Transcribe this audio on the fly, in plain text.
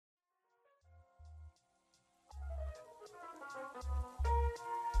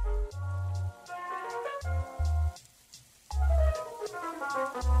Hey,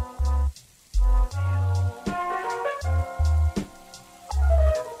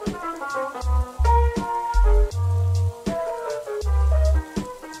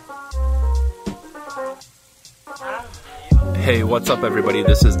 what's up, everybody?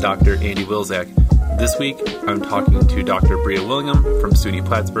 This is Dr. Andy Wilczak. This week, I'm talking to Dr. Bria Willingham from SUNY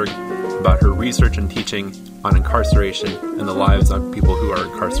Plattsburgh about her research and teaching on incarceration and the lives of people who are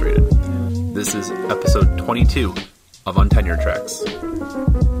incarcerated. This is episode 22 of Untenured Tracks.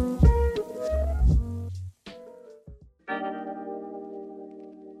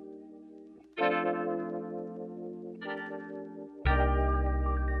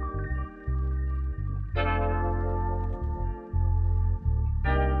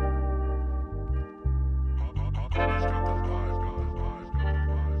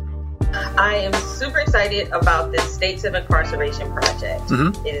 I am super excited about the States of Incarceration project.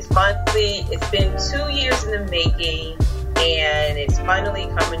 Mm-hmm. It's been 2 years in the making, and it's finally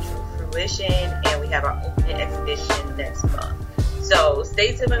coming to fruition, and we have our opening exhibition next month. So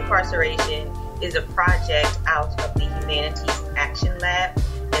States of Incarceration is a project out of the Humanities Action Lab,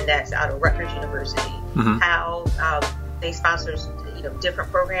 and that's out of Rutgers University. Mm-hmm. How they sponsor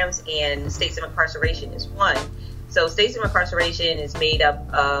different programs, and States of Incarceration is one. So States of Incarceration is made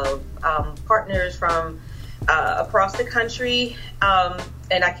up of partners from across the country,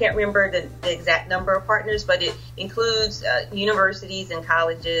 and I can't remember the exact number of partners, but it includes universities and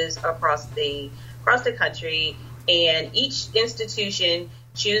colleges across the country, and each institution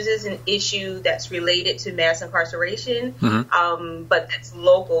chooses an issue that's related to mass incarceration, mm-hmm. But that's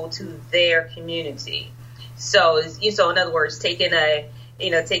local to their community. So in other words, taking a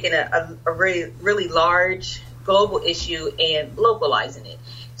really, really large global issue and localizing it.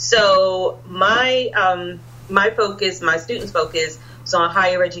 So my students' focus is on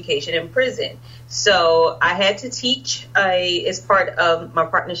higher education and prison. So I had to teach as part of my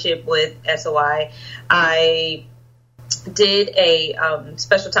partnership with SOI. I did a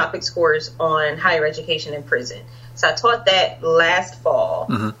special topics course on higher education and prison. So I taught that last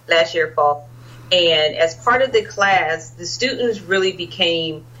year fall. And as part of the class, the students really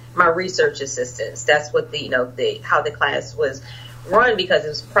became my research assistants. That's what how the class was run, because it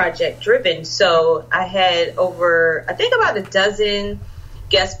was project driven. So I had about a dozen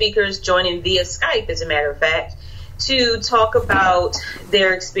guest speakers joining via Skype, as a matter of fact, to talk about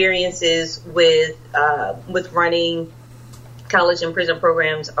their experiences with running college and prison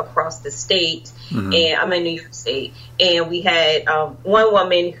programs across the state. Mm-hmm. And I'm in New York State, and we had one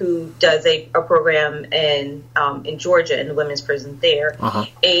woman who does a program in Georgia, in the women's prison there. Uh-huh.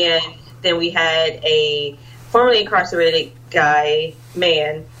 And then we had a formerly incarcerated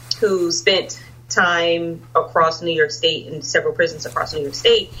man who spent time across New York State, in several prisons across New York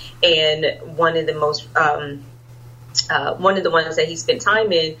State, and one of the ones that he spent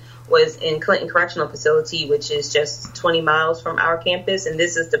time in was in Clinton Correctional Facility, which is just 20 miles from our campus. And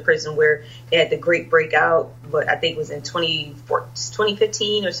this is the prison where they had the great breakout, but I think it was in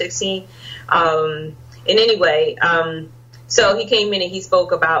 2015 or 16. And anyway, so he came in and he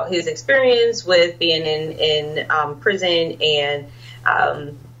spoke about his experience with being in prison and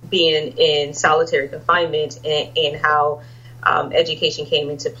being in solitary confinement, and how education came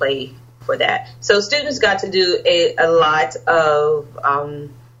into play for that. So students got to do a lot of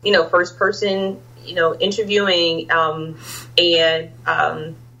first person, interviewing, and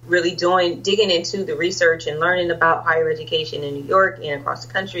really digging into the research and learning about higher education in New York and across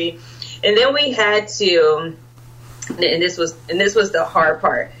the country. And then we had to, and this was the hard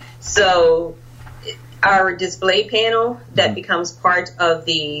part. So our display panel that becomes part of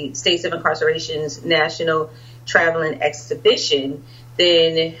the States of Incarceration's National Traveling Exhibition,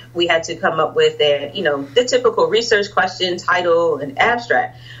 then we had to come up with the typical research question, title, and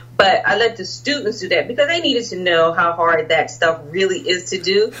abstract. But I let the students do that because they needed to know how hard that stuff really is to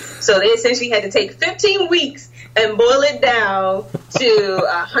do. So they essentially had to take 15 weeks and boil it down to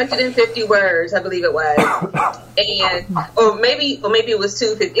 150 words, I believe it was. Or maybe it was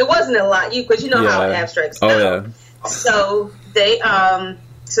 250. It wasn't a lot, because how abstracts go. Yeah. So they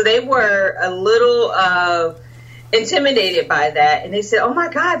were a little intimidated by that, and they said, "Oh my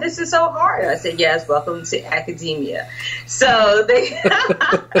God, this is so hard." I said, "Yes, welcome to academia." So they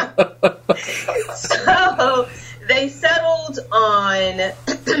settled on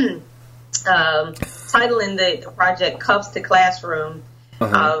titling the project "Cuffs to Classroom: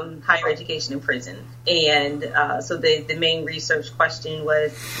 Higher Education in Prison." And so the main research question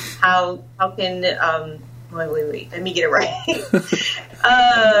was, how can wait, let me get it right.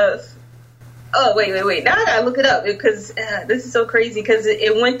 Oh, wait. Now I gotta look it up because this is so crazy because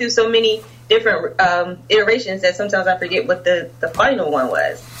it went through so many different iterations that sometimes I forget what the final one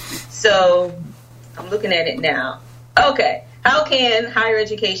was. So I'm looking at it now. Okay. How can higher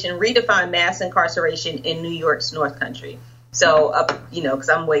education redefine mass incarceration in New York's North Country? So, because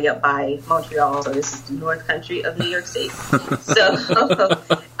I'm way up by Montreal, so this is the North Country of New York State. So,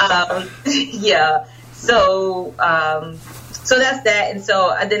 yeah. So that's that. And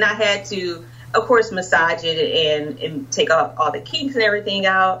so then I had to, of course, massage it and take off all the kinks and everything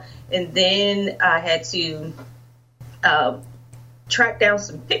out. And then I had to track down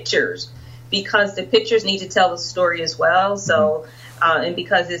some pictures because the pictures need to tell the story as well. So, and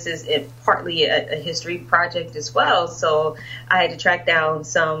because this is partly a history project as well, so I had to track down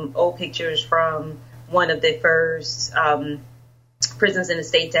some old pictures from one of the first prisons in the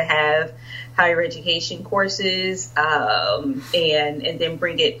state to have higher education courses, and then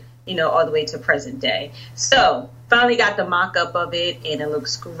bring it, all the way to present day. So finally got the mock-up of it, and it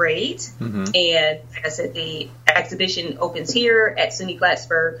looks great. Mm-hmm. And like I said, the exhibition opens here at SUNY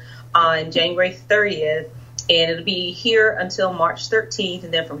Plattsburgh on January 30th, and it'll be here until March 13th,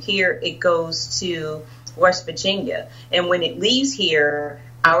 and then from here it goes to West Virginia. And when it leaves here,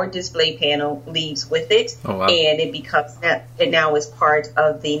 our display panel leaves with it. Oh, wow. And it becomes it now is part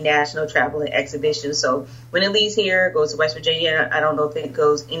of the National Traveling Exhibition. So when it leaves here, it goes to West Virginia. I don't know if it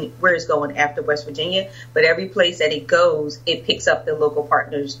goes where it's going after West Virginia, but every place that it goes, it picks up the local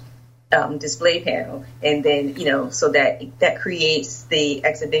partners display panel, and then so that creates the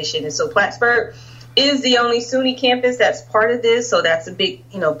exhibition. And so Plattsburgh is the only SUNY campus that's part of this, so that's a big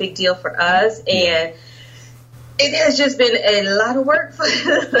deal for us. And it has just been a lot of work for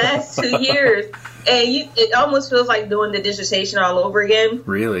the last 2 years, and it almost feels like doing the dissertation all over again.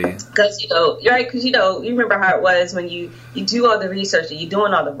 Really? Because you're right. Because you remember how it was when you do all the research and you're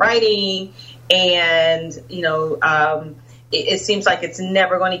doing all the writing, and it seems like it's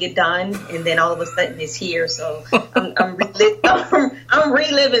never going to get done, and then all of a sudden it's here. So I'm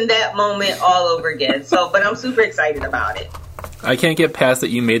reliving that moment all over again. But I'm super excited about it. I can't get past that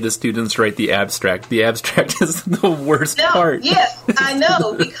you made the students write the abstract. The abstract is the worst part. Yeah, I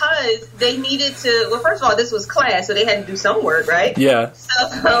know, because they needed to. Well, first of all, this was class, so they had to do some work, right? Yeah.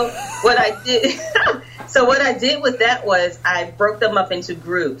 So what I did with that was I broke them up into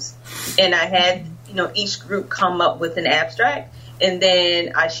groups, and I had each group come up with an abstract, and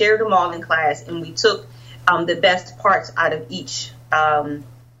then I shared them all in class, and we took the best parts out of each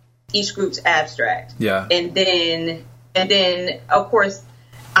group's abstract. Yeah. And then, of course,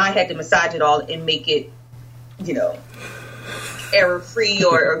 I had to massage it all and make it, error-free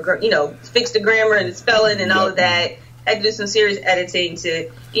or fix the grammar and the spelling and all of that. I had to do some serious editing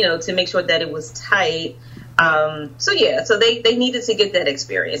to make sure that it was tight. So they needed to get that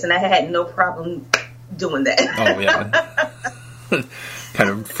experience, and I had no problem doing that. Oh, yeah. Kind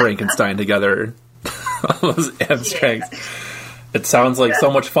of Frankenstein together all those abstracts. Yeah. It sounds like so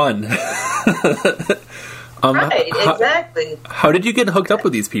much fun. Right, exactly. How did you get hooked up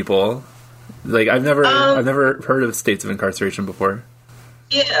with these people? Like, I've never heard of states of incarceration before.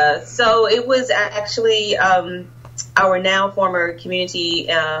 Yeah, so it was actually our now former community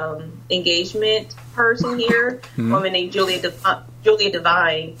engagement person here, a woman named Julia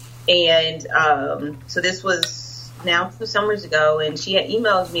Devine, and so this was now 2 summers ago, and she had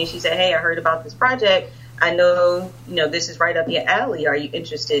emailed me and she said, "Hey, I heard about this project. I know this is right up your alley. Are you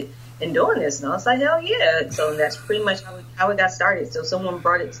interested in doing this?" And I was like, hell yeah. So that's pretty much how it got started. So someone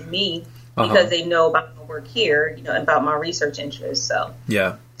brought it to me because they know about my work here, about my research interests. So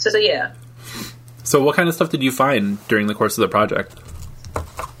yeah. So yeah. So what kind of stuff did you find during the course of the project?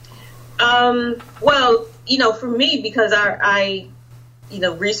 Well, for me, because I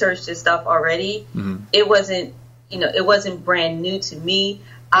researched this stuff already, it wasn't brand new to me.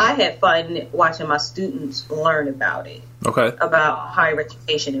 I had fun watching my students learn about it. Okay. About higher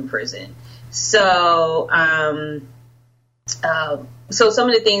education in prison. So, so some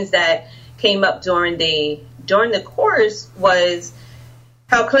of the things that came up during the course was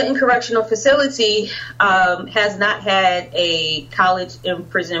how Clinton Correctional Facility has not had a college in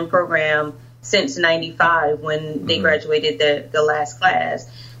prison program since '95 when they graduated the last class.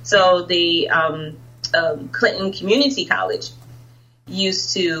 So the Clinton Community College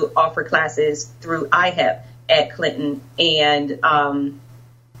used to offer classes through IHEP at Clinton, and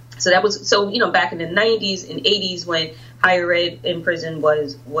so that was back in the 90s and 80s when higher ed in prison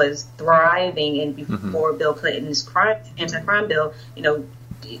was thriving, and before Bill Clinton's anti-crime bill,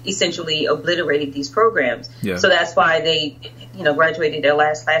 essentially obliterated these programs. Yeah. So that's why they graduated their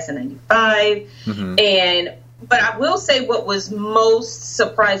last class in '95, and but I will say what was most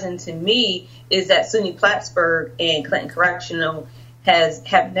surprising to me is that SUNY Plattsburgh and Clinton Correctional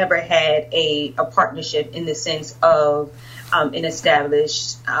have never had a partnership in the sense of an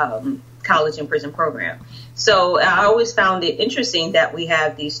established college and prison program. So I always found it interesting that we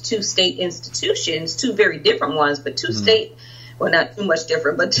have these two state institutions, two very different ones, but two state, well, not too much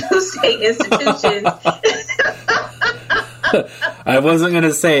different, but two state institutions. I wasn't going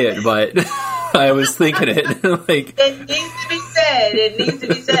to say it, but I was thinking it. Like, it needs to be said. It needs to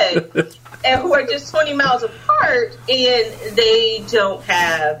be said. And who are just 20 miles apart, and they don't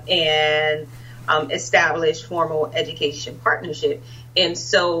have an established formal education partnership. And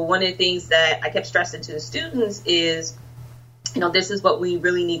so one of the things that I kept stressing to the students is, this is what we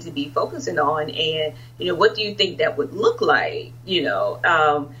really need to be focusing on. And, what do you think that would look like,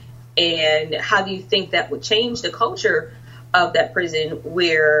 and how do you think that would change the culture of that prison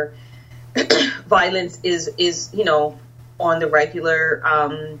where violence is on the regular,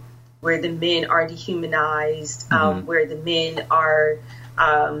 where the men are dehumanized, where the men are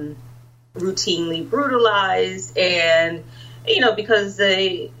routinely brutalized, and because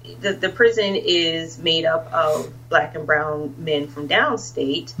the prison is made up of Black and brown men from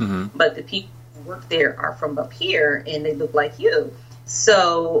downstate, but the people who work there are from up here, and they look like you.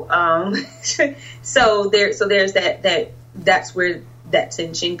 So there's that's where that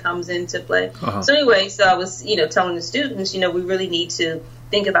tension comes into play. So anyway, so I was telling the students, we really need to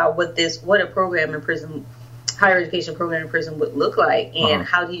think about what a program in prison, higher education program in prison would look like, and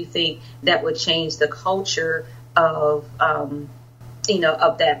how do you think that would change the culture of of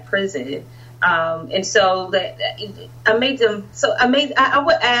that prison. And so that I made them. So I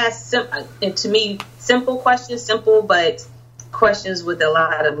would ask to me simple questions, but questions with a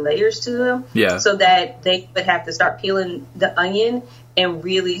lot of layers to them. Yeah. So that they would have to start peeling the onion and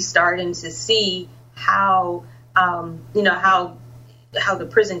really starting to see how how the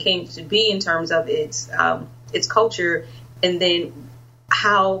prison came to be in terms of its culture, and then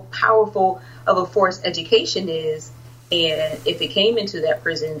how powerful of a force education is, and if it came into that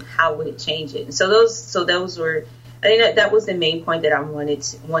prison, how would it change it? And so those were, I think that was the main point that I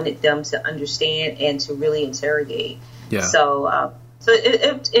wanted them to understand and to really interrogate. Yeah.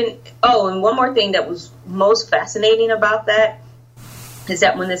 And one more thing that was most fascinating about that is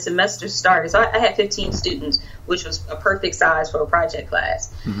that when the semester started, so I had 15 students, which was a perfect size for a project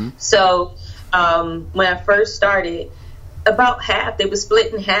class. So when I first started, about half, they were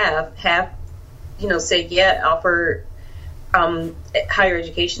split in half. Half, said, yeah, offer higher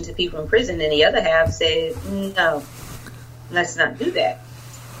education to people in prison, and the other half said, no, let's not do that.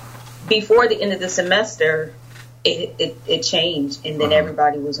 Before the end of the semester, it changed, and then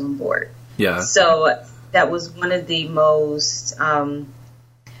everybody was on board. Yeah. So that was one of the most,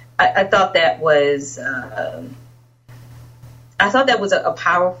 I thought that was a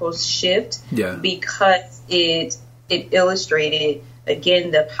powerful shift. Yeah. Because it illustrated,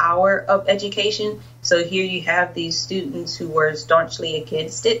 again, the power of education. So here you have these students who were staunchly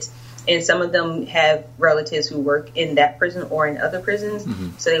against it, and some of them have relatives who work in that prison or in other prisons.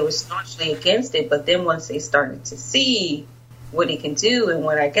 So they were staunchly against it, but then once they started to see what it can do, and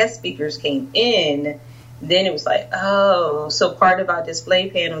when our guest speakers came in, then it was like, oh, so part of our display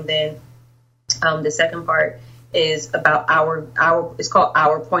panel then, the second part is about it's called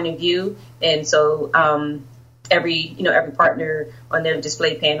Our Point of View. And so every partner on their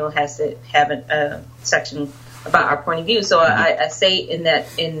display panel has to have a section about our point of view. So I say in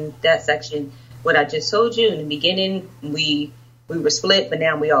that section what I just told you in the beginning. We were split, but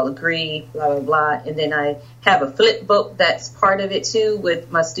now we all agree, blah, blah, blah. And then I have a flip book that's part of it too,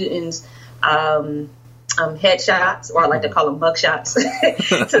 with my students' headshots, or I like to call them mug shots. So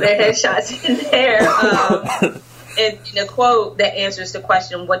they're headshots in there. And a quote that answers the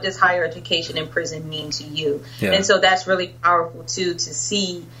question, what does higher education in prison mean to you? Yeah. And so that's really powerful too, to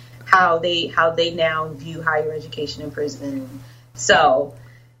see how they now view higher education in prison. So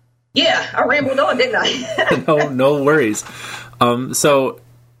yeah, I rambled on, didn't I? No worries. So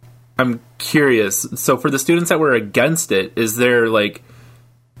I'm curious. So for the students that were against it, is there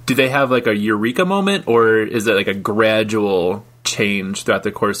do they have a eureka moment, or is it a gradual change throughout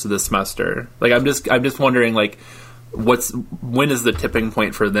the course of the semester? I'm just wondering, when is the tipping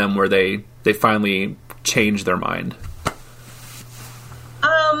point for them where they finally change their mind?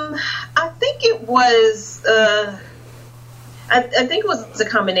 I think it was I think it was a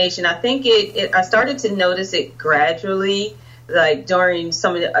combination. I think I started to notice it gradually, during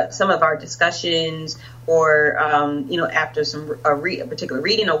some of our discussions, or after a particular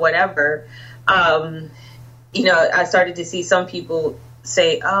reading or whatever. I started to see some people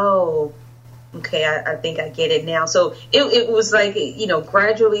say, "Oh, okay, I think I get it now. So it was like,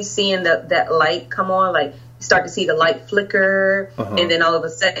 gradually seeing that light come on, like you start to see the light flicker, and then all of a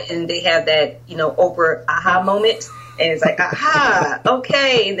sudden they have that, Oprah aha moment, and it's like, aha,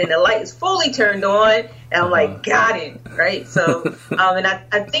 okay, and then the light is fully turned on, and I'm like, got it, right? So, and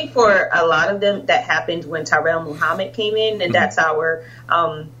I think for a lot of them that happened when Tyrell Muhammad came in, and that's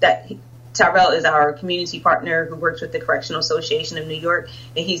Tyrell is our community partner who works with the Correctional Association of New York,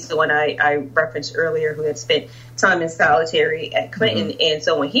 and he's the one I referenced earlier who had spent time in solitary at Clinton. And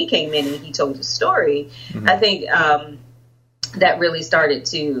so when he came in and he told his story, I think that really started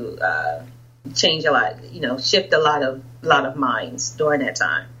to change a lot, shift a lot of minds during that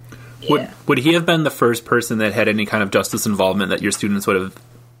time. Yeah. Would he have been the first person that had any kind of justice involvement that your students would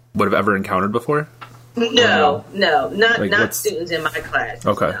have ever encountered before? No, not students in my class.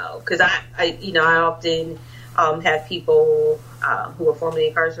 Okay. No, because I often have people who are formerly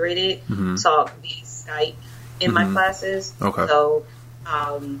incarcerated talk via Skype in my classes. Okay. So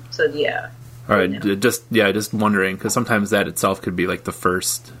yeah. All right. Just wondering, because sometimes that itself could be like the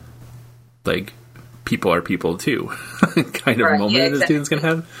first, like, people are people too, kind of moment that students can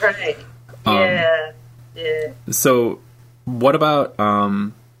have. Right. Yeah. So, what about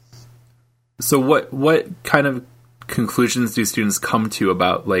So what kind of conclusions do students come to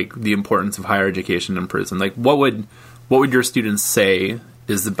about, like, the importance of higher education in prison? Like, what would your students say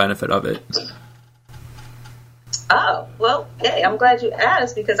is the benefit of it? Oh, well, hey, I'm glad you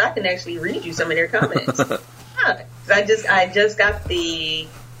asked, because I can actually read you some of their comments. I just got the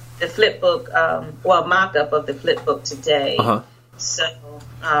flip book, mock-up of the flip book today. So,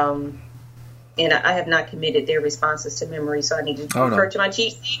 and I have not committed their responses to memory, so I need to refer to my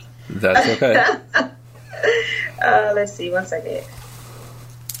cheat sheet. That's okay. Let's see, 1 second.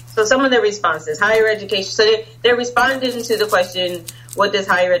 So some of the responses, higher education. So they're responding to the question, what does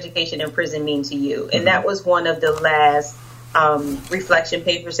higher education in prison mean to you? And that was one of the last reflection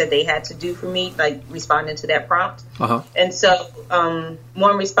papers that they had to do for me, like responding to that prompt. And so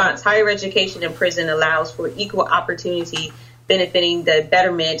one response, higher education in prison allows for equal opportunity, benefiting the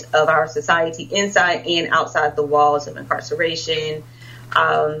betterment of our society inside and outside the walls of incarceration.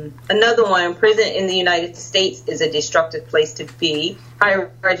 Another one, prison in the United States is a destructive place to be.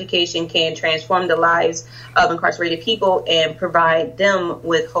 Higher education can transform the lives of incarcerated people and provide them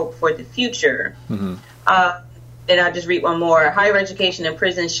with hope for the future. And I'll just read one more. Higher education in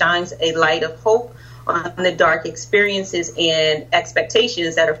prison shines a light of hope on the dark experiences and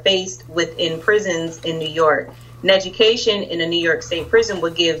expectations that are faced within prisons in New York. An education in a New York State prison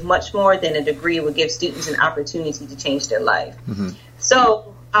would give much more than a degree. It would give students an opportunity to change their life.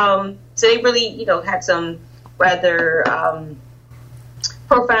 So they really, had some rather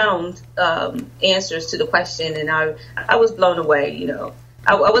profound answers to the question, and I was blown away.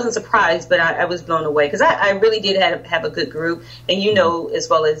 I wasn't surprised, but I was blown away, because I really did have a good group, and as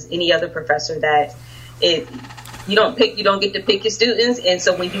well as any other professor that you don't get to pick your students, and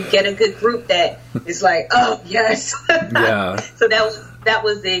so when you get a good group, that is like, oh yes, yeah. So that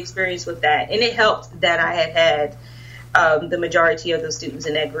was the experience with that, and it helped that I had the majority of the students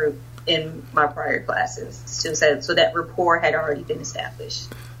in that group in my prior classes, so that rapport had already been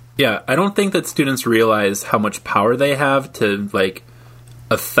established. Yeah, I don't think that students realize how much power they have to, like,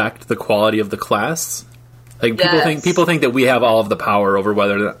 affect the quality of the class. Like, people think that we have all of the power over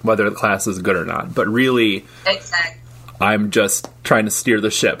whether the class is good or not, but really, exactly, I'm just trying to steer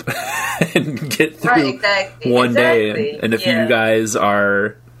the ship and get through one day. And if you guys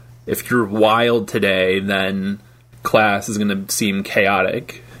if you're wild today, then class is going to seem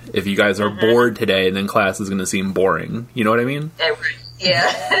chaotic. If you guys are bored today, then class is going to seem boring. You know what I mean?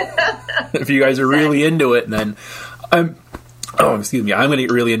 Yeah. If you guys are really into it, then I'm going to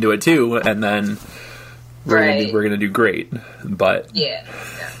get really into it too, and then we're going to do great. But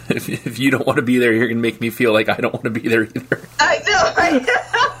if you don't want to be there, you're going to make me feel like I don't want to be there either. I know, right?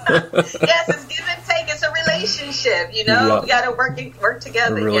 Yes, it's give and take. It's a relationship, We got to work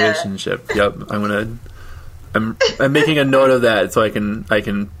together. A relationship. Yep. I'm making a note of that so I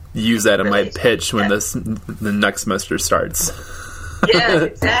can use that in my pitch when the next semester starts. Yeah,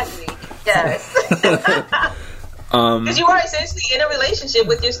 exactly. Yes. Because you are essentially in a relationship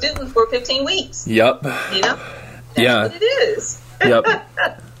with your students for 15 weeks. Yep. That's what it is. Yep.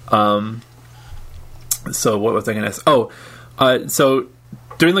 So what was I going to ask? So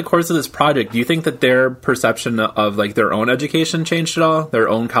during the course of this project, do you think that their perception of, like, their own education changed at all? Their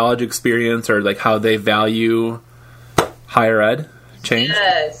own college experience, or, like, how they value higher ed changed?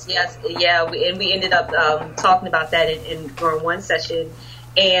 Yes. Yeah. We ended up talking about that during one session.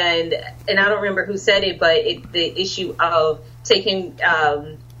 And I don't remember who said it, but the issue of taking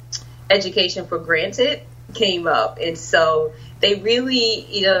education for granted came up. And so they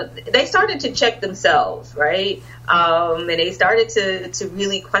really, they started to check themselves, right? And they started to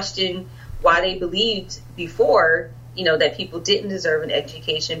really question why they believed before, that people didn't deserve an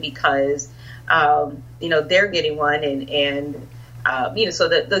education because, they're getting one and so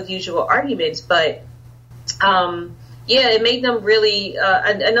the usual arguments. But, it made them really,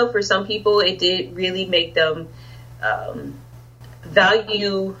 I know for some people it did really make them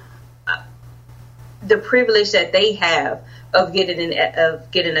value the privilege that they have of getting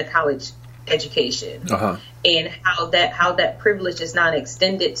a college education, and how that privilege is not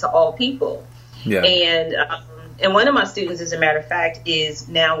extended to all people. Yeah. And one of my students, as a matter of fact, is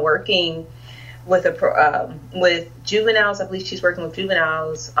now working with with juveniles. I believe she's working with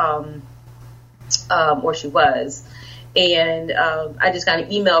juveniles, or she was. And I just got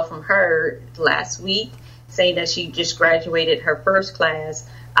an email from her last week saying that she just graduated her first class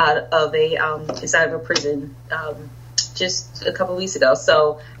out of inside of a prison just a couple of weeks ago.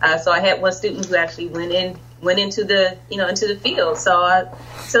 So I had one student who actually went into the into the field.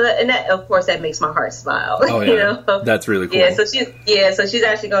 And that, of course, that makes my heart smile. Oh yeah, that's really cool. So she's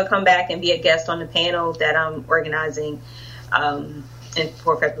actually going to come back and be a guest on the panel that I'm organizing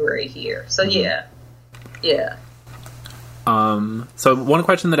for February here. So yeah. So one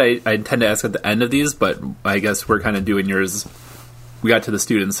question that I tend to ask at the end of these, but I guess we're kind of doing yours. We got to the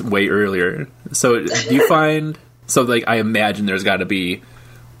students way earlier. So do you find, I imagine there's got to be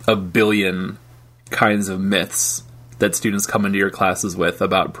a billion kinds of myths that students come into your classes with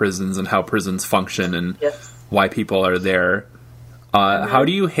about prisons and how prisons function and why people are there. How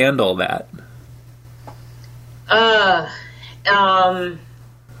do you handle that? I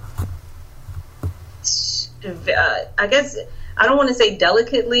guess I don't want to say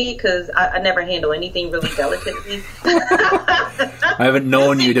delicately because I never handle anything really delicately. I haven't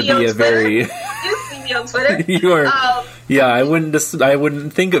known you to be a very. You see me on Twitter. You are. I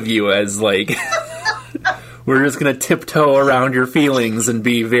wouldn't think of you as like. We're just gonna tiptoe around your feelings and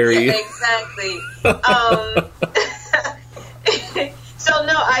be very. Exactly. So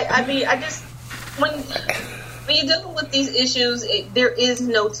no, I just when you're dealing with these issues, there is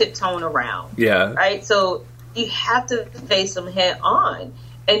no tiptoeing around. Yeah. Right. So you have to face them head on.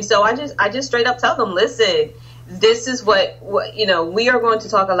 And so I just straight up tell them, listen, this is what we are going to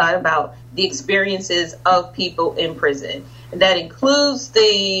talk a lot about the experiences of people in prison. And that includes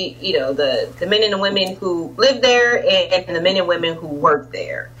the men and the women who live there and the men and women who work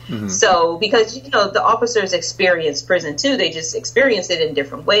there. Mm-hmm. So because, the officers experience prison too, they just experience it in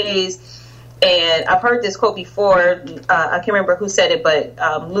different ways. And I've heard this quote before. I can't remember who said it, but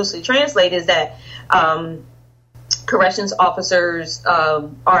loosely translated is that corrections officers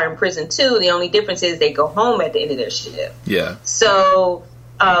are in prison too. The only difference is they go home at the end of their shift. Yeah. So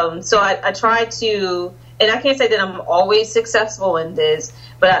I try to, and I can't say that I'm always successful in this,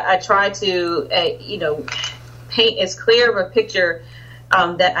 but I try to, paint as clear of a picture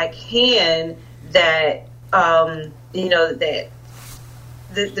that I can that, that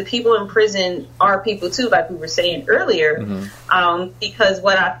the people in prison are people too, like we were saying earlier, mm-hmm. Because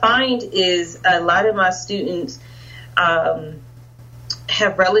what I find is a lot of my students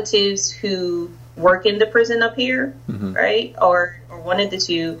have relatives who work in the prison up here, mm-hmm. right? Or one of the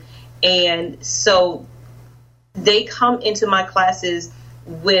two. And so they come into my classes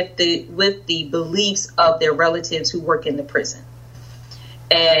with the beliefs of their relatives who work in the prison.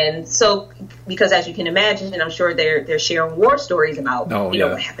 And so, because as you can imagine, and I'm sure they're sharing war stories about,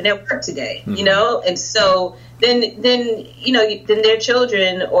 what happened at work today, mm-hmm. And so then their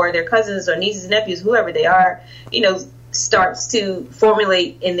children or their cousins or nieces and nephews, whoever they are, starts to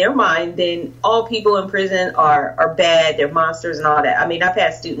formulate in their mind, then all people in prison are bad, they're monsters and all that. I mean, I've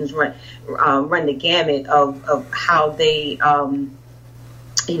had students run the gamut of how they, of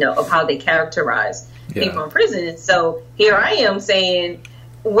how they characterize people in prison. And so here I am saying,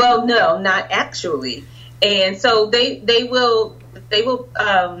 well, no, not actually. And so they will,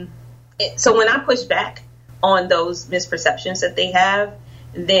 so when I push back on those misperceptions that they have,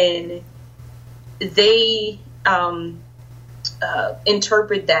 then they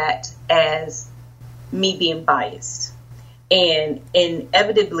interpret that as me being biased. And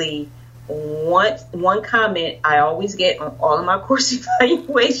inevitably, one comment I always get on all of my course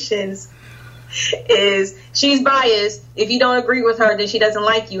evaluations is, she's biased. If you don't agree with her, then she doesn't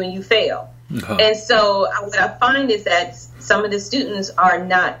like you and you fail. Uh-huh. And so what I find is that some of the students are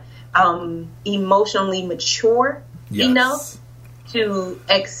not emotionally mature enough to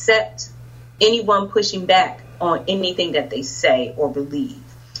accept anyone pushing back on anything that they say or believe.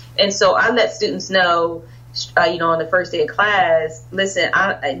 And so I let students know on the first day of class, listen,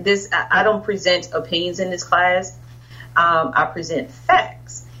 I don't present opinions in this class. I present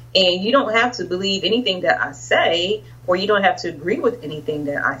facts. And you don't have to believe anything that I say, or you don't have to agree with anything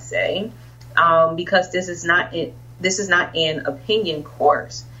that I say, because this is not an opinion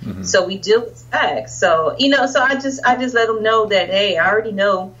course. Mm-hmm. So we deal with facts. So, so I just let them know that, hey, I already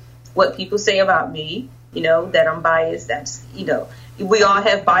know what people say about me, that I'm biased. That's, we all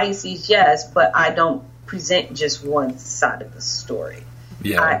have biases, yes, but I don't present just one side of the story.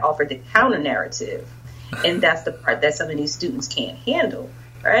 Yeah. I offer the counter narrative. And that's the part that some of these students can't handle.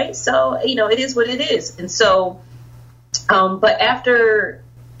 Right. So, it is what it is. And so, but after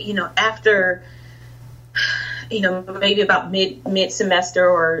maybe about mid semester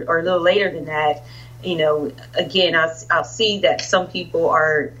or a little later than that, again, I'll see that some people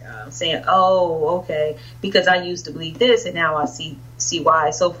are saying, oh, okay, because I used to believe this and now I see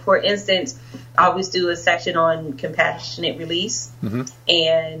why. So, for instance, I always do a section on compassionate release, mm-hmm.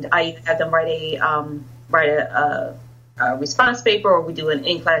 and I have them write a response paper, or we do an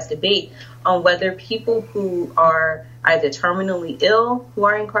in-class debate on whether people who are either terminally ill who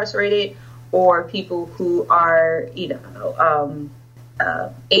are incarcerated, or people who are aging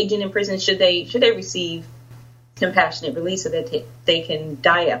in prison, should they receive compassionate release so that they can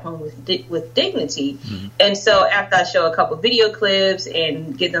die at home with dignity. Mm-hmm. And so after I show a couple video clips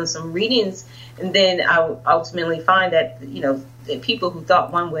and give them some readings, and then I ultimately find that the people who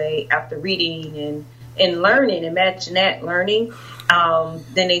thought one way after reading and learning, imagine that, learning, then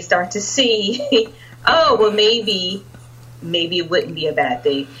they start to see, oh, well, maybe it wouldn't be a bad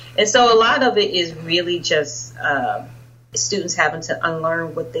thing. And so a lot of it is really just students having to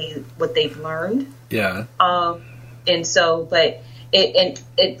unlearn what they've learned. Yeah. And so, but it's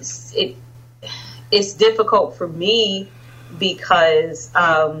difficult for me because,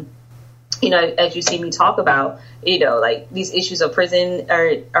 as you see me talk about, like these issues of prison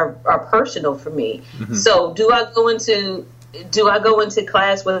are personal for me. Mm-hmm. So do I go into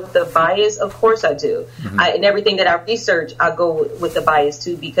class with the bias? Of course I do. Mm-hmm. And everything that I research, I go with the bias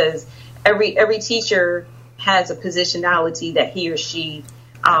too, because every teacher has a positionality that he or she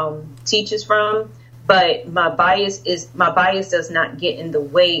teaches from. But my bias does not get in the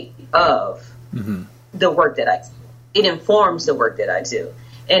way of mm-hmm. the work that I do. It informs the work that I do.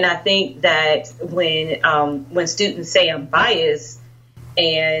 And I think that when students say I'm biased,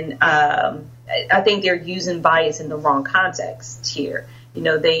 and I think they're using bias in the wrong context here.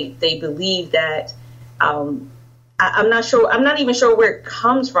 They believe that I'm not even sure where it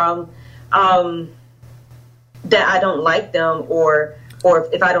comes from, that I don't like them, or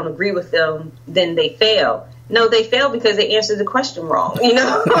if I don't agree with them, then they fail. No, they fail because they answered the question wrong,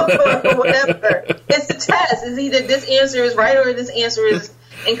 or whatever. It's a test. It's either this answer is right or this answer is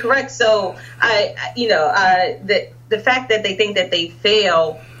incorrect. So the fact that they think that they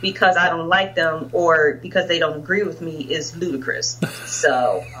fail because I don't like them or because they don't agree with me is ludicrous.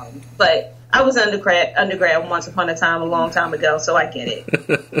 So, but I was undergrad once upon a time, a long time ago, so I get it. I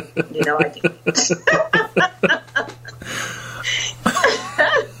get it.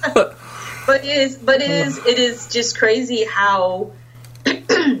 But it is just crazy how,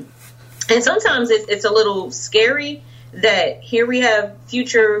 and sometimes it's a little scary that here we have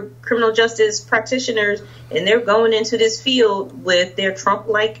future criminal justice practitioners, and they're going into this field with their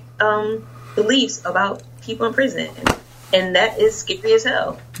Trump-like beliefs about people in prison, and that is scary as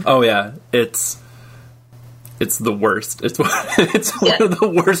hell. Oh yeah, it's the worst. It's one of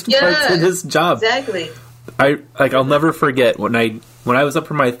the worst parts of this job. Exactly. I'll never forget when I was up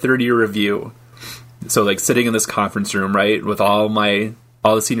for my third-year review. So sitting in this conference room, right, with all the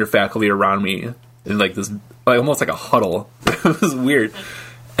senior faculty around me in this almost like a huddle. It was weird.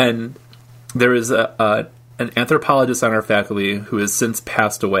 And there was an anthropologist on our faculty who has since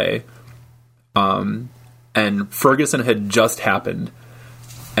passed away. And Ferguson had just happened.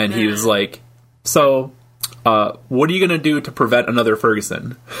 And he was like, so, what are you going to do to prevent another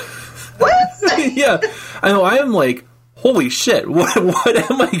Ferguson? What? Yeah. I know, I am like, holy shit, what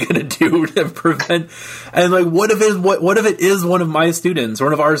am I going to do to prevent, and what if it is one of my students,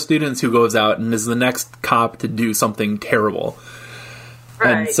 one of our students who goes out and is the next cop to do something terrible?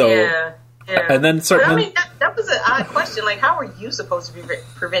 Right, and so, yeah. And then certainly... that was an odd question, how are you supposed to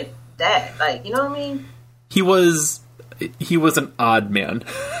prevent that? You know what I mean? He was an odd man.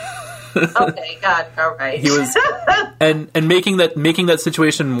 Okay, God, all right. He was, and making that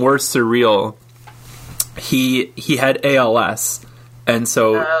situation more surreal, he had ALS, and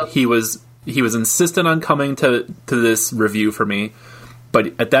so he was insistent on coming to this review for me,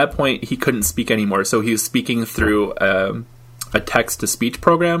 but at that point he couldn't speak anymore, so he was speaking through a text to speech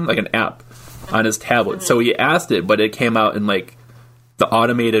program, like an app, on his tablet. So he asked it, but it came out in like the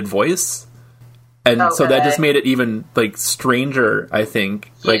automated voice. And so that just made it even like stranger, I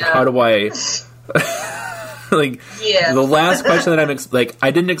think. Like, how do I like the last question that I'm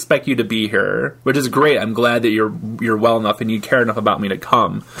I didn't expect you to be here, which is great. I'm glad that you're well enough and you care enough about me to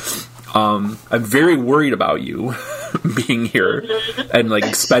come. I'm very worried about you being here and like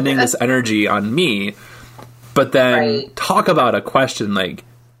expending this energy on me. But then talk about a question like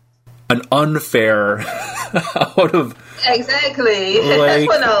an unfair out of exactly. That's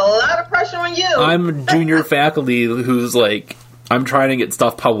putting a lot of pressure on you. I'm junior faculty who's like, I'm trying to get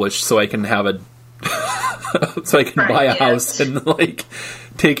stuff published so I can have so I can buy a house and like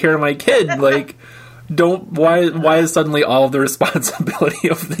take care of my kid. Like, why is suddenly all of the responsibility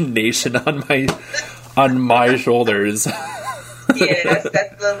of the nation on my shoulders? Yeah, that's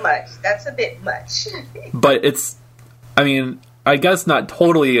a little much. That's a bit much. But it's, I mean, I guess not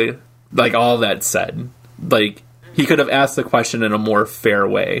totally. Like, all that said, like, he could have asked the question in a more fair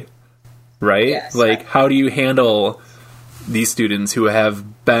way, right? Yes, like, how do you handle these students who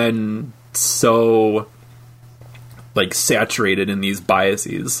have been so, like, saturated in these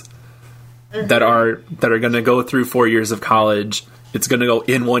biases that are going to go through 4 years of college? It's going to go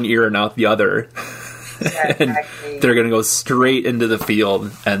in one ear and out the other. Yeah, and they're going to go straight into the field,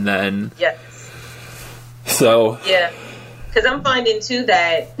 and then... Yes. So... Yeah. Because I'm finding too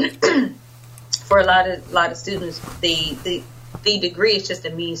that for a lot of students, the degree is just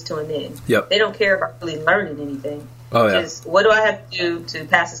a means to an end. Yep. They don't care about really learning anything. Oh yeah. Just what do I have to do to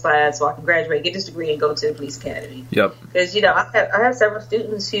pass this class so I can graduate, get this degree, and go to the police academy? Yep. Because I have several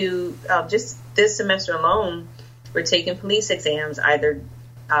students who just this semester alone were taking police exams either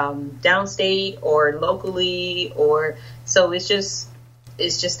downstate or locally, or so it's just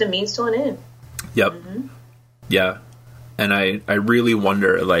a means to an end. Yep. Mm-hmm. Yeah. And I really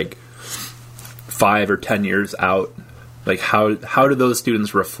wonder, like, 5 or 10 years out, like, how do those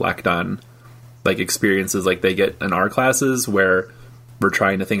students reflect on, like, experiences like they get in our classes where we're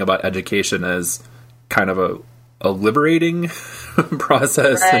trying to think about education as kind of a liberating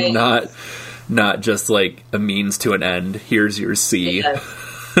process and not just, like, a means to an end. Here's your C. Yes.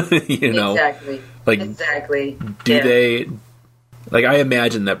 You know? Exactly. Like, exactly. Do they... Like, I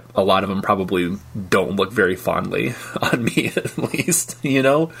imagine that a lot of them probably don't look very fondly on me, at least, you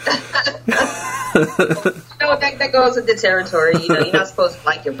know? That goes with the territory. You know, you're not supposed to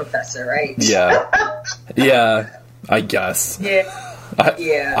like your professor, right? Yeah. Yeah, I guess. Yeah.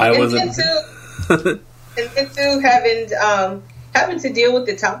 I wasn't... And too, having to deal with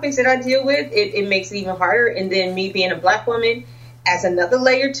the topics that I deal with, it makes it even harder. And then me being a black woman adds another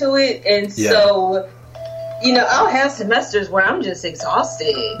layer to it. And so... You know, I'll have semesters where I'm just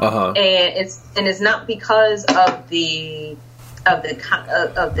exhausted, and it's not because of the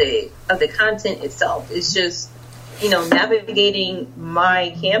content itself. It's just, you know, navigating my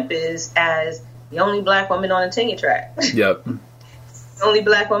campus as the only black woman on a tenure track. Yep. The only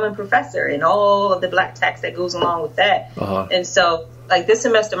black woman professor, and all of the black tax that goes along with that. And so, like this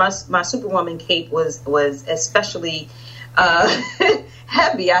semester, my Superwoman cape was especially.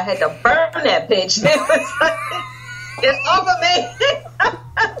 Heavy. I had to burn that bitch. It's over me.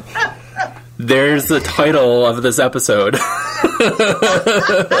 There's the title of this episode. There it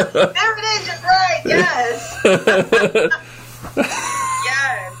is. You're right. Yes.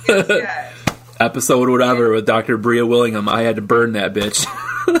 Yes. Episode whatever with Dr. Bria Willingham. I had to burn that bitch.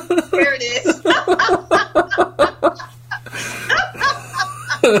 There it is.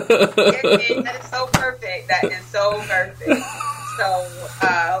 That is so perfect. That is so perfect.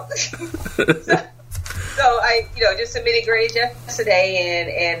 So I, you know, just submitted grades yesterday,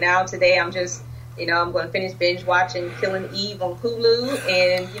 and now today I'm just, you know, I'm going to finish binge watching Killing Eve on Hulu,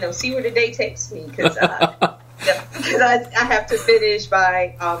 and, you know, see where the day takes me, because I have to finish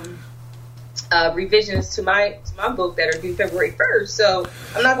by revisions to my book that are due February 1st. So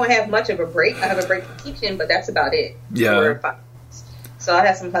I'm not going to have much of a break. I have a break from teaching, but that's about it. Yeah. So I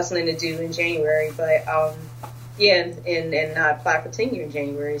have some hustling to do in January, but and I applied for tenure in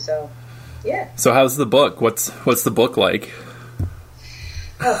January. So yeah. So how's the book? What's the book like?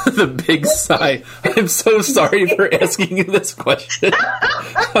 The big sigh. I'm so sorry for asking you this question.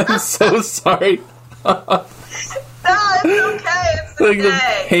 I'm so sorry. No, it's okay. It's like okay.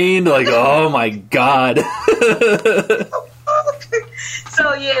 The pain, like, oh my god.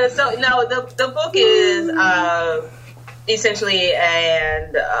 So no, the book is essentially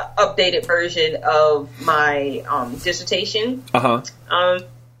an updated version of my dissertation.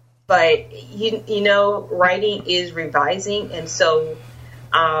 But you know, writing is revising, and so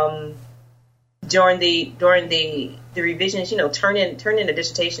during the revisions, you know, turning a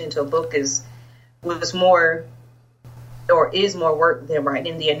dissertation into a book is was more, or is more work than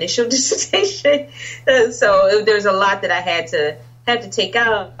writing the initial dissertation. So there's a lot that I had to take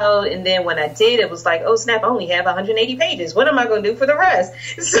out, and then when I did, it was like, oh snap, I only have 180 pages. What am I going to do for the rest?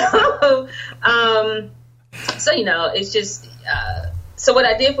 So you know, it's just so what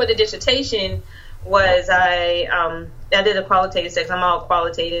I did for the dissertation was I did a qualitative section. I'm all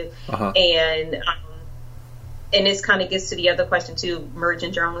qualitative, and this kind of gets to the other question too,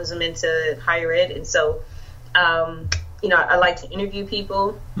 merging journalism into higher ed. And so, you know, I like to interview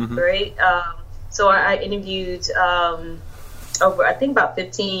people, right? So I interviewed over, I think, about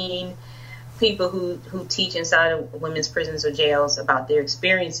 15 people who teach inside of women's prisons or jails about their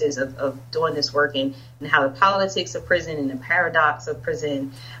experiences of doing this work, and how the politics of prison and the paradox of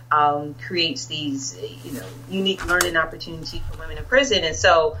prison creates these, you know, unique learning opportunities for women in prison. And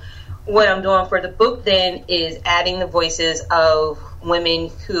so what I'm doing for the book then is adding the voices of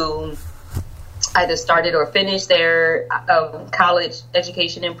women who either started or finished their college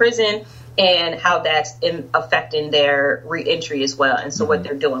education in prison, and how that's affecting their reentry as well. And so what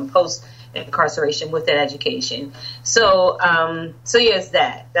they're doing post incarceration with that education. So yes,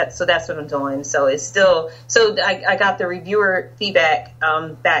 that's what I'm doing. So it's still, I got the reviewer feedback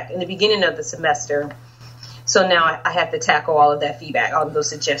back in the beginning of the semester. So now I have to tackle all of that feedback, all of those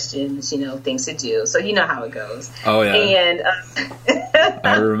suggestions, you know, things to do. So you know how it goes. Oh yeah. And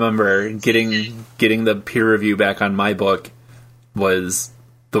I remember getting the peer review back on my book was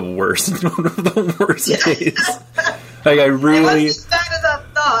the worst, one of the worst days. Like I really. It wasn't as bad as I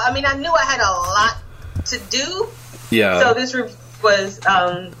thought. I mean, I knew I had a lot to do. Yeah. So this was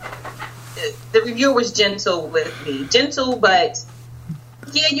the reviewer was gentle with me, but.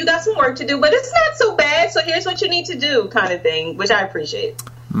 Yeah, you got some work to do, but it's not so bad. So here's what you need to do, kind of thing, which I appreciate.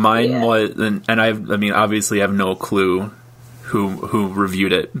 Mine was, and I mean, obviously, I have no clue who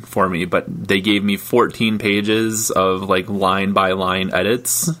reviewed it for me, but they gave me 14 pages of like line by line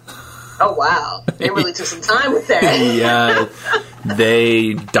edits. Oh wow, they really took some time with that. Yeah,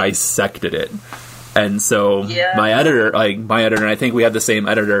 they dissected it, and so my editor, and I think we had the same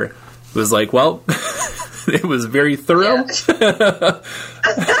editor, was like, well. It was very thorough. Yeah.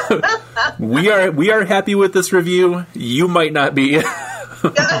 We are happy with this review. You might not be,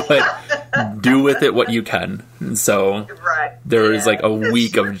 but do with it what you can. And so there was like a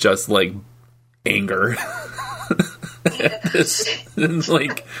week of just like anger. And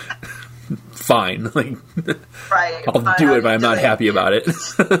like, fine, like I'll do it, but I'm not happy about it.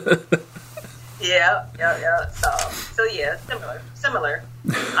 Yeah. So yeah, similar.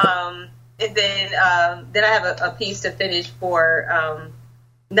 And then I have a piece to finish for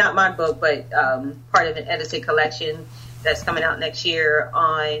not my book, but part of an edited collection that's coming out next year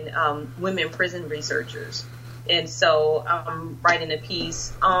on women prison researchers. And so I'm writing a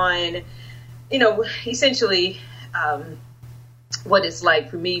piece on, you know, essentially what it's like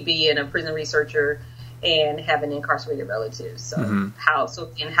for me being a prison researcher and having incarcerated relatives. So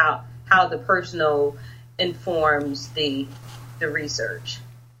how the personal informs the research.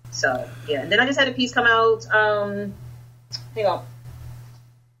 So, yeah. And then I just had a piece come out, hang on.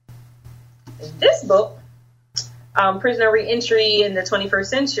 This book, Prisoner Reentry in the 21st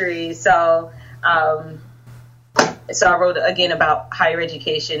Century. So I wrote, again, about higher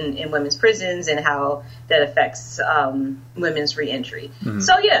education in women's prisons and how that affects women's reentry.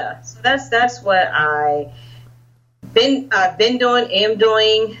 So, yeah. So that's what I've been doing, am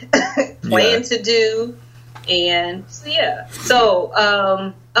doing, plan to do. And so, yeah.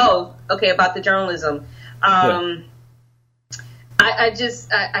 So, okay, about the journalism. I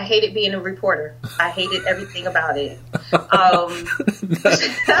hated being a reporter. I hated everything about it.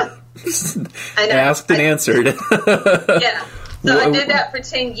 Asked and answered. Yeah. So I did that for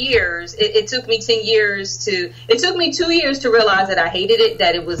 10 years. It took me 10 years it took me 2 years to realize that I hated it,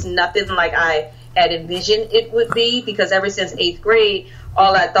 that it was nothing like I had envisioned it would be, because ever since 8th grade,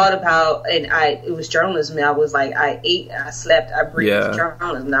 all I thought about, it was journalism. I was like, I ate, I slept, I breathed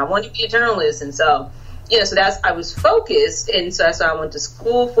journalism. And I wanted to be a journalist. And so, so I was focused. And so that's what I went to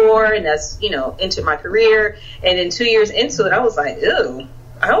school for. And that's, into my career. And then 2 years into it, I was like, ew,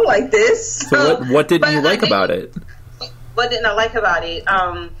 I don't like this. So what didn't you like about it? What didn't I like about it?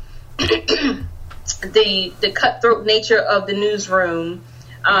 The cutthroat nature of the newsroom,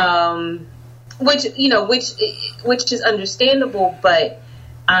 which is understandable, but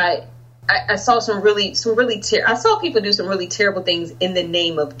I saw I saw people do some really terrible things in the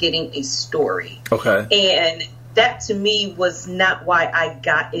name of getting a story. Okay. And that to me was not why I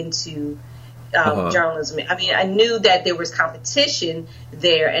got into journalism. I mean, I knew that there was competition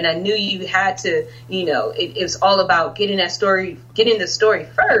there, and I knew you had to, it was all about getting the story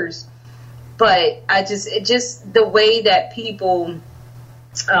first. but just the way that people,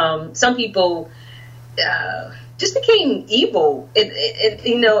 some people just became evil,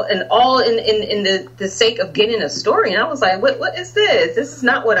 and all in the sake of getting a story. And I was like, what is this? This is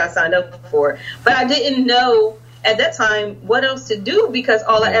not what I signed up for. But I didn't know at that time what else to do, because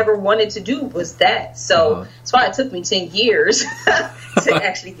all I ever wanted to do was that. So that's why it took me 10 years to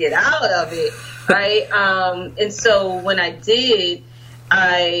actually get out of it, right? And so when I did,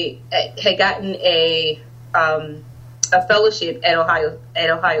 I had gotten a fellowship at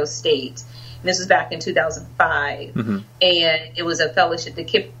Ohio State. And this was back in 2005, and it was a fellowship, the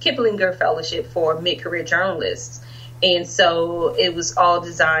Kiplinger Fellowship for mid-career journalists. And so it was all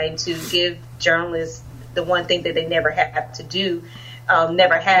designed to give journalists the one thing that they never have to do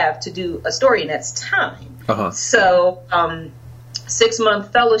a story, and that's time. So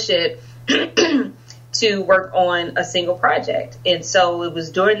 6-month fellowship to work on a single project. And so it was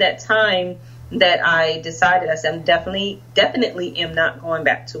during that time that I decided, I said, I'm definitely am not going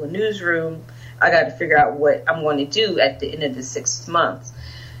back to a newsroom. I got to figure out what I'm going to do at the end of the 6 months.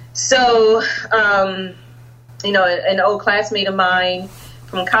 So, an old classmate of mine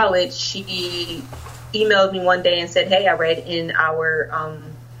from college, she emailed me one day and said, hey, I read in our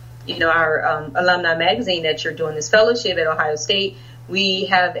alumni magazine that you're doing this fellowship at Ohio State. We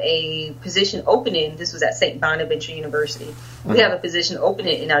have a position opening. This was at St. Bonaventure University. We have a position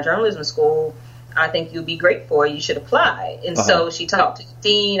opening in our journalism school. I think you'll be great for it. You should apply. And so she talked to the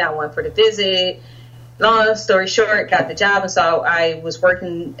dean. I went for the visit. Long story short, got the job. And so I was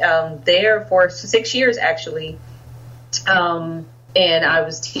working there for 6 years, actually. And I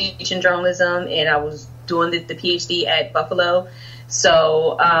was teaching journalism, and I was doing the PhD at Buffalo.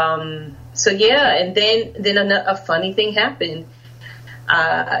 So yeah. And then a funny thing happened.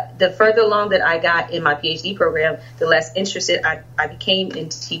 The further along that I got in my PhD program, the less interested I became in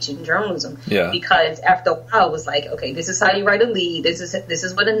teaching journalism. Yeah. Because after a while, it was like, okay, this is how you write a lead. This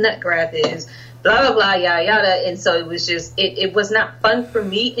is what a nut graph is. Blah blah blah, yada yada. And so it was just it was not fun for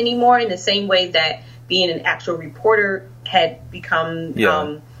me anymore. In the same way that being an actual reporter had become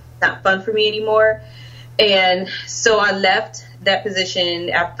not fun for me anymore. And so I left that position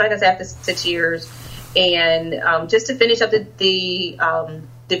after 6 years. And just to finish up the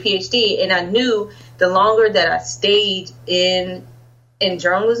PhD, and I knew the longer that I stayed in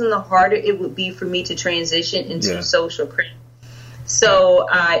journalism, the harder it would be for me to transition into social crime. So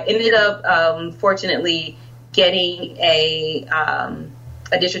I ended up, fortunately, getting a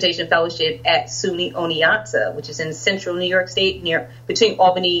dissertation fellowship at SUNY Oneonta, which is in central New York State, between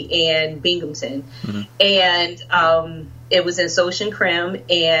Albany and Binghamton. And it was in social crim,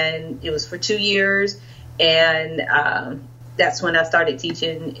 and it was for 2 years. And that's when I started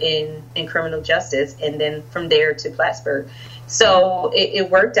teaching in criminal justice, and then from there to Plattsburgh. So it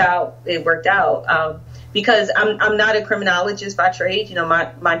worked out. Because I'm not a criminologist by trade.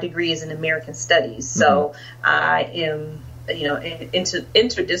 My degree is in American Studies. So I am, an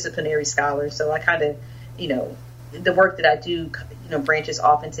interdisciplinary scholar. So I kind of, the work that I do, branches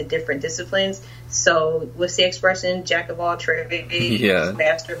off into different disciplines. So what's the expression? Jack of all trades,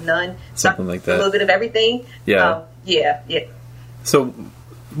 master of none. Something like that. A little bit of everything. Yeah. Yeah. So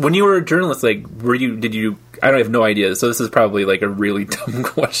when you were a journalist, I have no idea. So this is probably like a really dumb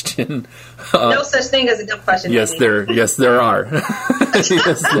question. No such thing as a dumb question. Yes, there are.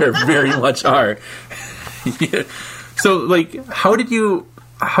 Yes, there very much are. Yeah. So how did you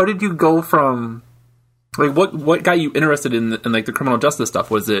go from, what got you interested in the criminal justice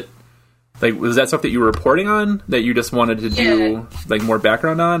stuff? Was it was that stuff that you were reporting on that you just wanted to do more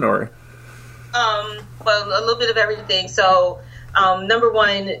background on, or? Well, a little bit of everything. So, number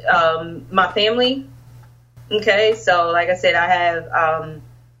one, my family. Okay, so like I said, I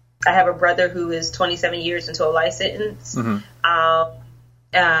have a brother who is 27 years into a life sentence. I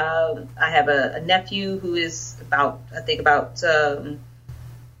have a nephew who is about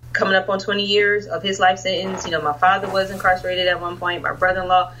coming up on 20 years of his life sentence. My father was incarcerated at one point, my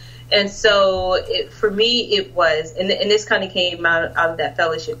brother-in-law. And so for me, it was, and this kind of came out of that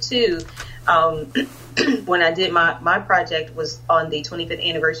fellowship too. When I did my project was on the 25th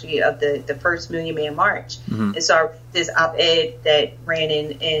anniversary of the first Million Man March. And so I read this op-ed that ran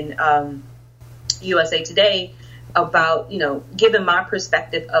in USA Today about, giving my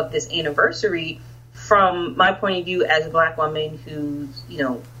perspective of this anniversary from my point of view as a Black woman whose,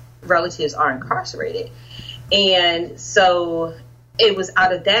 relatives are incarcerated. And so it was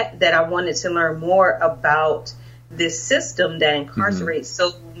out of that I wanted to learn more about this system that incarcerates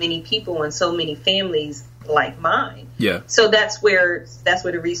so many people and so many families like mine. Yeah. So that's where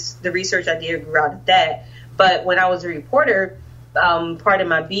the research I did grew out of that. But when I was a reporter, part of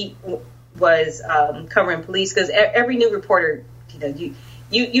my beat covering police, because every new reporter,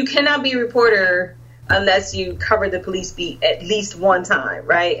 you cannot be a reporter unless you cover the police beat at least one time,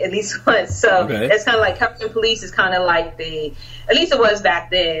 right? At least once. So It's kind of like covering police is kind of like at least it was back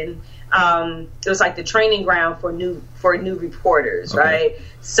then. It was like the training ground for new reporters, right?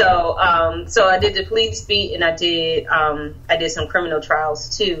 So I did the police beat, and I did some criminal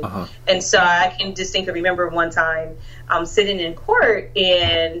trials too. And so I can distinctly remember one time sitting in court,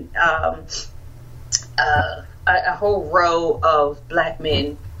 and a whole row of black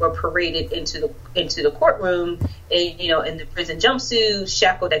men were paraded into the courtroom, and, in the prison jumpsuits,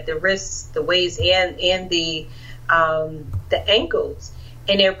 shackled at the wrists, the waist, and the ankles.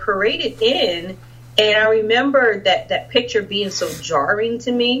 And they're paraded in, and I remember that picture being so jarring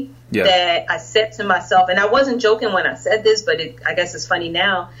to me that I said to myself, and I wasn't joking when I said this, but I guess it's funny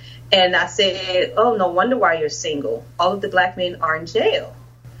now, and I said, oh, no wonder why you're single. All of the black men are in jail.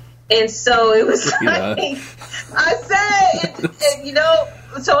 And so it was like, I said,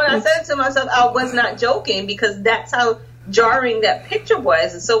 so when I said it to myself, I was not joking, because that's how jarring that picture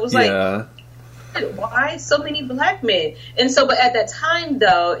was. And so it was like, why so many black men? And so, but at that time,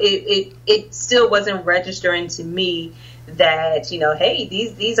 though, it still wasn't registering to me that, hey,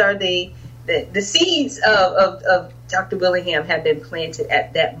 these are the seeds of Dr. Willingham have been planted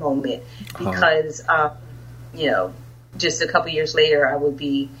at that moment, because, just a couple years later, I would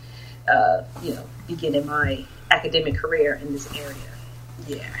be, beginning my academic career in this area.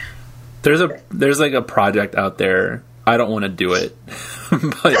 Yeah. There's like a project out there. I don't want to do it,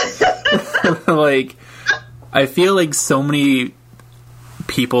 but like, I feel like so many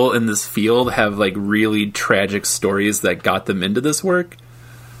people in this field have like really tragic stories that got them into this work.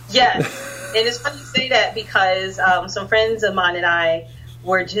 Yes. And it's funny you say that, because some friends of mine and I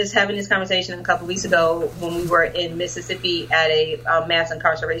were just having this conversation a couple weeks ago when we were in Mississippi at a mass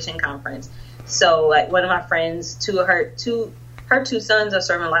incarceration conference. So, like, one of my friends, her two sons are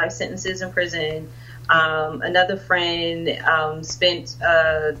serving life sentences in prison. Another friend spent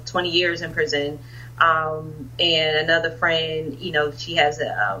 20 years in prison, and another friend, she has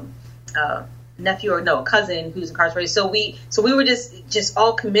a nephew a cousin who's incarcerated. So we were just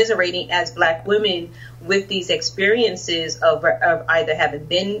all commiserating as black women with these experiences of either having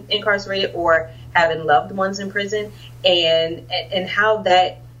been incarcerated or having loved ones in prison, and how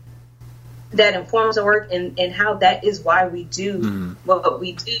that informs our work, and how that is why we do what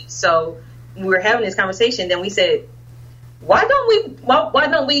we do. So we were having this conversation, then we said, why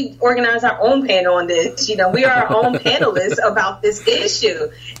don't we organize our own panel on this? We are our own panelists about this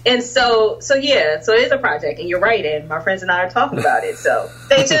issue. And so it is a project, and you're right, and my friends and I are talking about it, so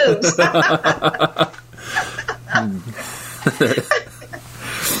stay tuned.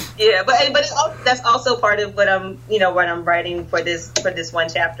 Yeah, but that's also part of what I'm writing for this one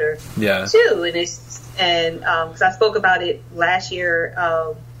chapter too, and because I spoke about it last year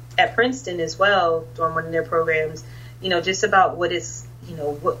at Princeton as well during one of their programs, just about what is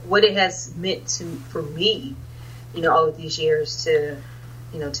what it has meant for me, all of these years to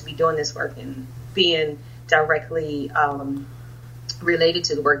be doing this work and being directly related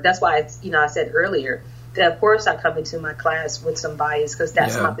to the work. That's why I said earlier that, of course, I come into my class with some bias, because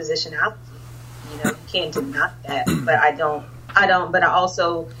that's my position out. You can't deny that, but I don't. But I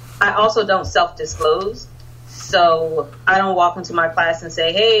also don't self-disclose. So I don't walk into my class and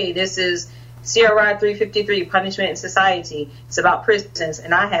say, "Hey, this is CRI 353, Punishment in Society. It's about prisons,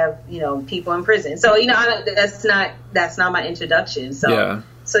 and I have people in prison." So that's not my introduction. So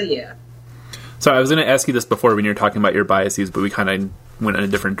yeah. So I was going to ask you this before when you were talking about your biases, but we kind of went in a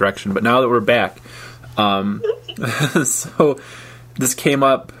different direction. But now that we're back, so this came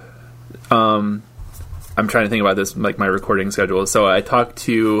up. I'm trying to think about this, like my recording schedule. So I talked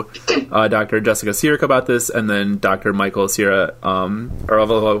to Dr. Jessica Sirik about this, and then Dr. Michael Sierra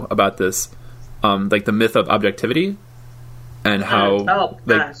about this, like the myth of objectivity, and how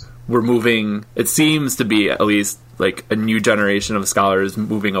we're moving. It seems to be, at least, like a new generation of scholars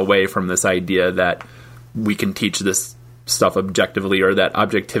moving away from this idea that we can teach this stuff objectively, or that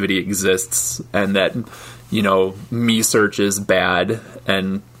objectivity exists, and that me search is bad.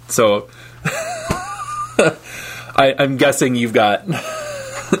 And so I'm guessing you've got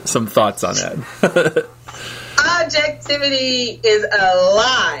some thoughts on that. Objectivity is a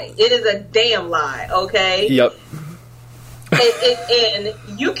lie. It is a damn lie. Okay. Yep. And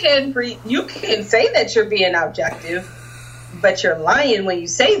you can say that you're being objective, but you're lying when you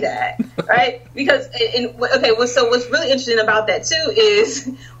say that, right? Because so what's really interesting about that too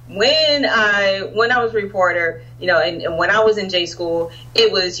is when I was a reporter, and when I was in J school,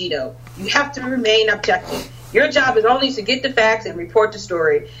 it was you have to remain objective. Your job is only to get the facts and report the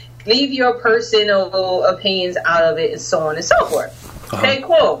story. Leave your personal opinions out of it, and so on and so forth. Okay,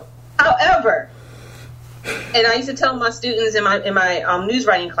 cool. However, and I used to tell my students in my news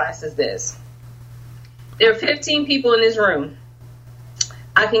writing classes this: there are 15 people in this room.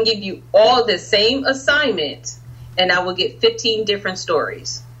 I can give you all the same assignment, and I will get 15 different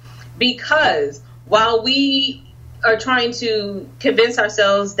stories. Because while we are trying to convince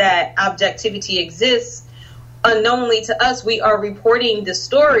ourselves that objectivity exists, unknowingly to us, we are reporting the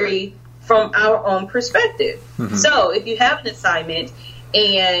story from our own perspective. Mm-hmm. So if you have an assignment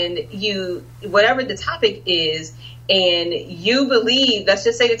and whatever the topic is, and you believe, let's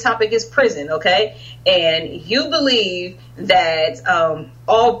just say the topic is prison, okay? And you believe that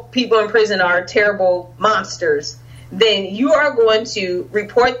all people in prison are terrible monsters, then you are going to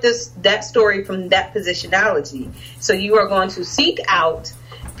report that story from that positionality. So you are going to seek out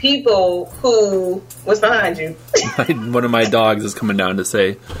people who... What's behind you? One of my dogs is coming down to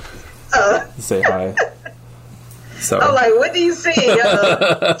say hi. Sorry. I'm like, what do you see?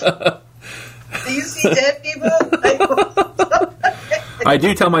 Do you see dead people? I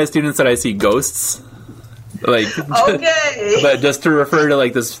do tell my students that I see ghosts. Like, okay. But just to refer to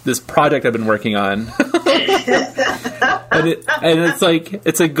like this project I've been working on. and it's like,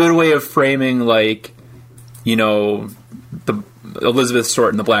 it's a good way of framing, like, you know, the Elizabeth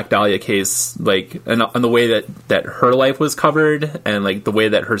Short in the Black Dahlia case, like, and the way that her life was covered, and like the way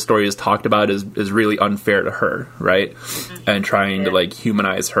that her story is talked about is really unfair to her, right? Mm-hmm. And trying to like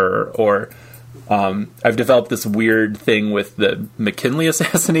humanize her. Or I've developed this weird thing with the McKinley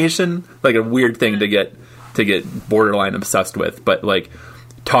assassination, like a weird thing to get borderline obsessed with, but like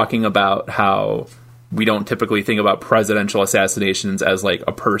talking about how we don't typically think about presidential assassinations as like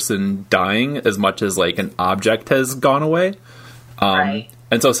a person dying as much as like an object has gone away. Right.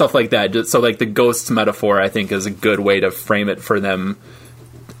 And so stuff like that. So like the ghosts metaphor, I think, is a good way to frame it for them.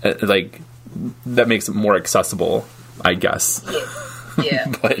 Like that makes it more accessible, I guess.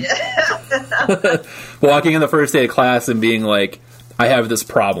 Yeah. But walking in the first day of class and being like, I have this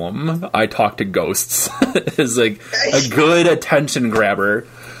problem, I talk to ghosts, is like a good attention grabber.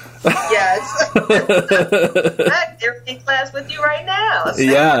 Yes. They're in class with you right now. So.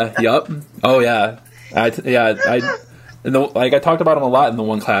 Yeah. Yep. Oh yeah. I talked about them a lot in the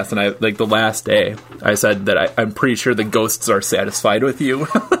one class, and I like the last day I said that I'm pretty sure the ghosts are satisfied with you.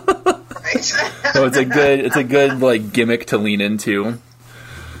 Right. So it's a good like gimmick to lean into,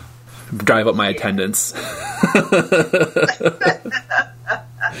 drive up my attendance.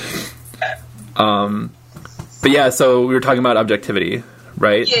 But yeah, so we were talking about objectivity,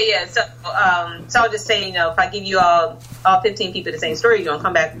 right? Yeah. So I'll just say, you know, if I give you all 15 people the same story, you're gonna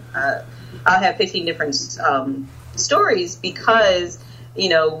come back. I'll have 15 different stories, because you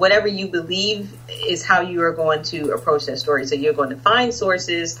know whatever you believe is how you are going to approach that story. So you're going to find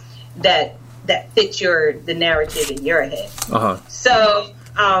sources that fit the narrative in your head. Uh-huh. So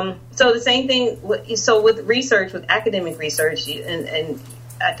the same thing. So with research, with academic research, and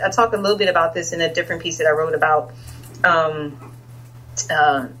I talk a little bit about this in a different piece that I wrote about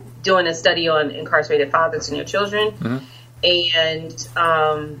doing a study on incarcerated fathers and their children, mm-hmm.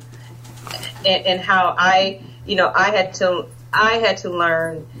 and how I had to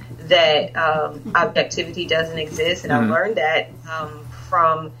learn that objectivity doesn't exist, and mm-hmm. I learned that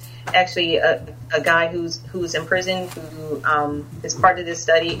from actually a guy who's in prison who is part of this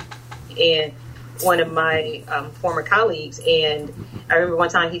study, and one of my former colleagues. And I remember one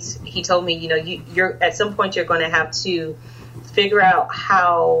time he told me, you know, you're at some point you're going to have to figure out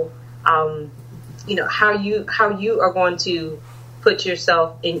how you are going to put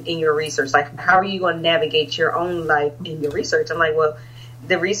yourself in your research. Like, how are you going to navigate your own life in your research? I'm like, well,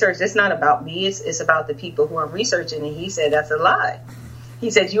 the research, it's not about me. It's about the people who are researching. And he said, that's a lie. He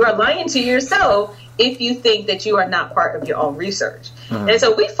said, you are lying to yourself if you think that you are not part of your own research. Mm-hmm. And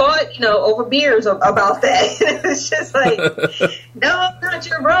so we fought, you know, over beers about that. It's just like, no, I'm not,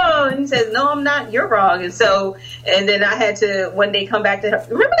 you're wrong. And he says, no, I'm not, you're wrong. And then I had to one day come back to her.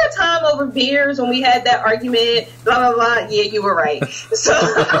 Remember that time over beers when we had that argument, blah, blah, blah. Yeah, you were right.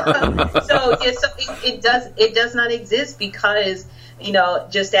 It does not exist, because, you know,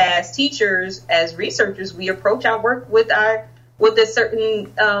 just as teachers, as researchers, we approach our work with a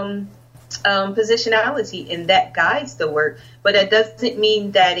certain positionality, and that guides the work. But that doesn't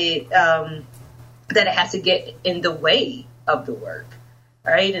mean that it has to get in the way of the work,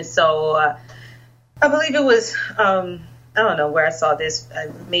 right? And so I believe it was I don't know where I saw this,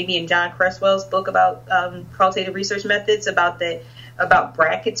 maybe in John Cresswell's book about qualitative research methods, about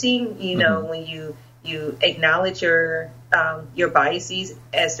bracketing. You know, mm-hmm. when you acknowledge your biases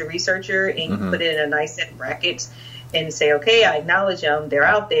as the researcher, and you mm-hmm. put it in a nice set of brackets. and say, okay, I acknowledge them, they're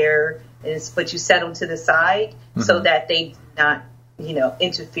out there, but you set them to the side so that they do not,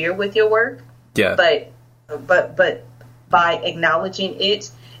 interfere with your work. Yeah. But by acknowledging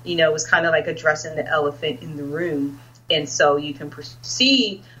it, it's kind of like addressing the elephant in the room. And so you can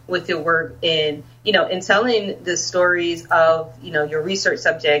proceed with your work in telling the stories of, your research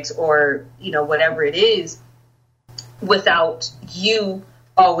subjects or, whatever it is, without you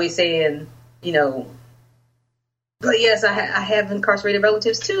always saying, but yes, I have incarcerated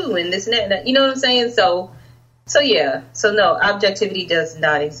relatives too, and this and that, and that. You know what I'm saying? So no, objectivity does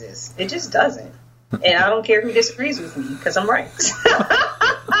not exist. It just doesn't. And I don't care who disagrees with me, because I'm right. As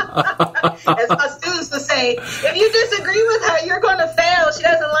my students would say, if you disagree with her, you're going to fail. She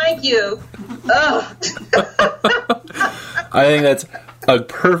doesn't like you. Ugh. I think that's a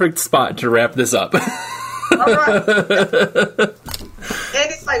perfect spot to wrap this up. All right.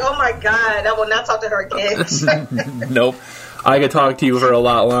 Andy's like, oh my God, I will not talk to her again. Nope. I could talk to you for a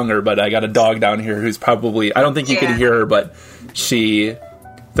lot longer, but I got a dog down here who's probably, I don't think you can hear her, but she's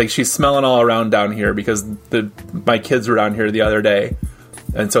smelling all around down here because my kids were down here the other day.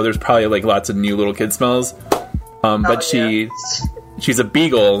 And so there's probably lots of new little kid smells. But she's a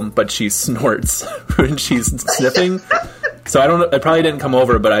beagle, but she snorts when she's sniffing. So I don't know, it probably didn't come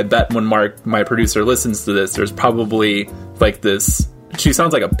over, but I bet when Mark, my producer, listens to this, there's probably this, she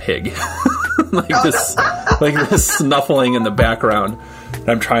sounds like a pig. this snuffling in the background. And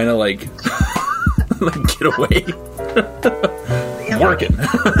I'm trying to get away. Working.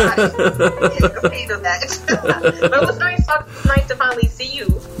 But it was nice to finally see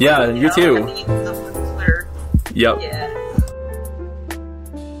you. Yeah, you too. Yep. Yeah.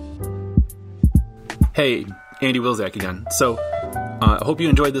 Hey, Andy Wilczak again. So, I hope you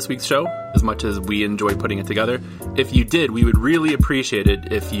enjoyed this week's show as much as we enjoyed putting it together. If you did, we would really appreciate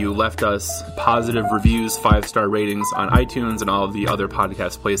it if you left us positive reviews, 5-star ratings on iTunes and all of the other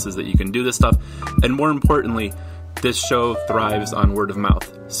podcast places that you can do this stuff. And more importantly, this show thrives on word of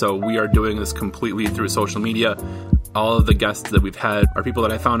mouth. So we are doing this completely through social media. All of the guests that we've had are people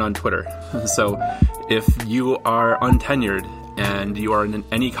that I found on Twitter. So if you are untenured and you are in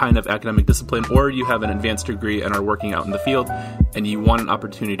any kind of academic discipline, or you have an advanced degree and are working out in the field, and you want an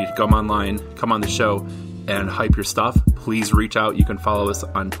opportunity to come online, come on the show, and hype your stuff, please reach out. You can follow us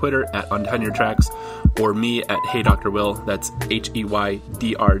on Twitter at UntenuredTracks, or me at Hey Dr. Will. That's HEYDRWIL.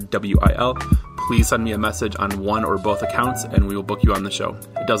 Please send me a message on one or both accounts, and we will book you on the show.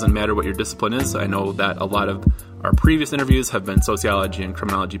 It doesn't matter what your discipline is. I know that a lot of our previous interviews have been sociology and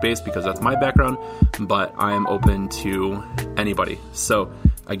criminology based because that's my background, but I am open to anybody. So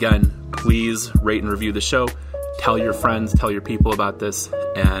again, please rate and review the show. Tell your friends, tell your people about this,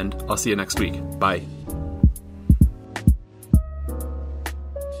 and I'll see you next week. Bye.